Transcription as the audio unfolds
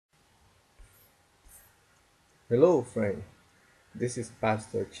Hello, friend. This is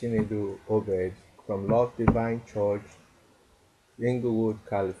Pastor Chinedu Obed from Love Divine Church, Inglewood,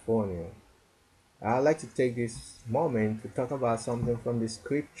 California. I'd like to take this moment to talk about something from the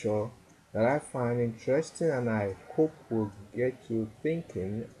scripture that I find interesting and I hope will get you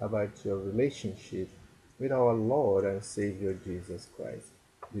thinking about your relationship with our Lord and Savior Jesus Christ.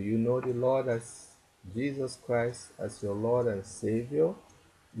 Do you know the Lord as Jesus Christ as your Lord and Savior?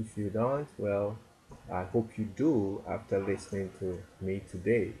 If you don't, well, I hope you do after listening to me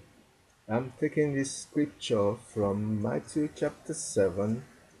today. I'm taking this scripture from Matthew chapter 7,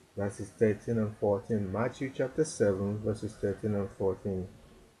 verses 13 and 14. Matthew chapter 7, verses 13 and 14.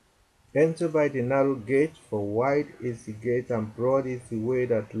 Enter by the narrow gate, for wide is the gate and broad is the way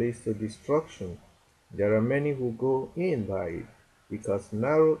that leads to destruction. There are many who go in by it, because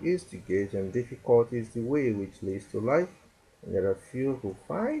narrow is the gate and difficult is the way which leads to life, and there are few who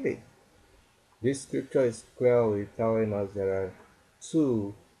find it. This scripture is clearly telling us there are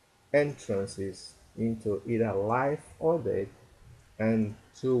two entrances into either life or death, and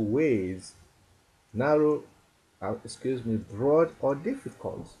two ways, narrow, broad or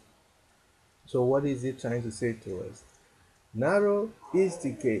difficult. So what is it trying to say to us? Narrow is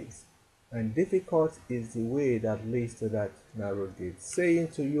the gate, and difficult is the way that leads to that narrow gate. Saying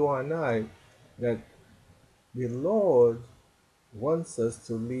to you and I that the Lord wants us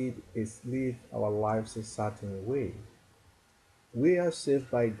to live our lives a certain way. We are saved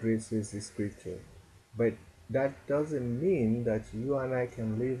by grace, says the scripture. But that doesn't mean that you and I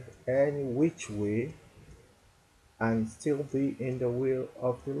can live any which way and still be in the will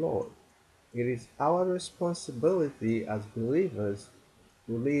of the Lord. It is our responsibility as believers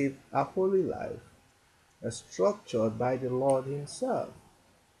to live a holy life, as structured by the Lord Himself,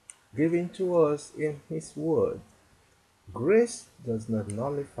 given to us in His Word. Grace does not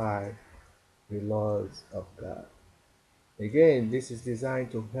nullify the laws of God. Again, this is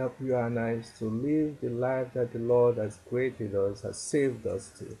designed to help you and I to live the life that the Lord has created us, has saved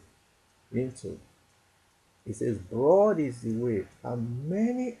us into. It says, broad is the way, and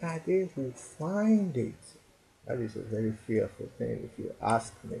many are they who find it. That is a very fearful thing if you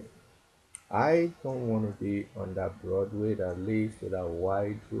ask me. I don't want to be on that broad way that leads to that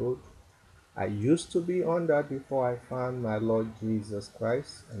wide road. I used to be on that before I found my Lord Jesus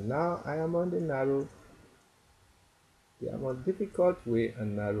Christ, and now I am on the narrow, the more difficult way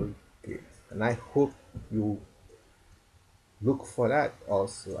and narrow gate. And I hope you look for that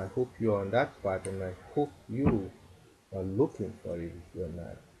also. I hope you're on that path, and I hope you are looking for it if you're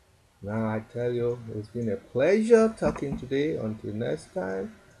not. Now I tell you, it's been a pleasure talking today. Until next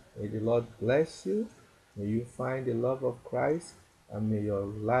time, may the Lord bless you. May you find the love of Christ, and may your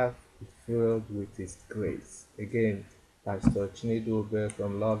life be filled with His grace. Again, Pastor Chinedu Obed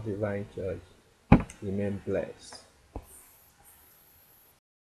from Love Divine Church. Remain blessed.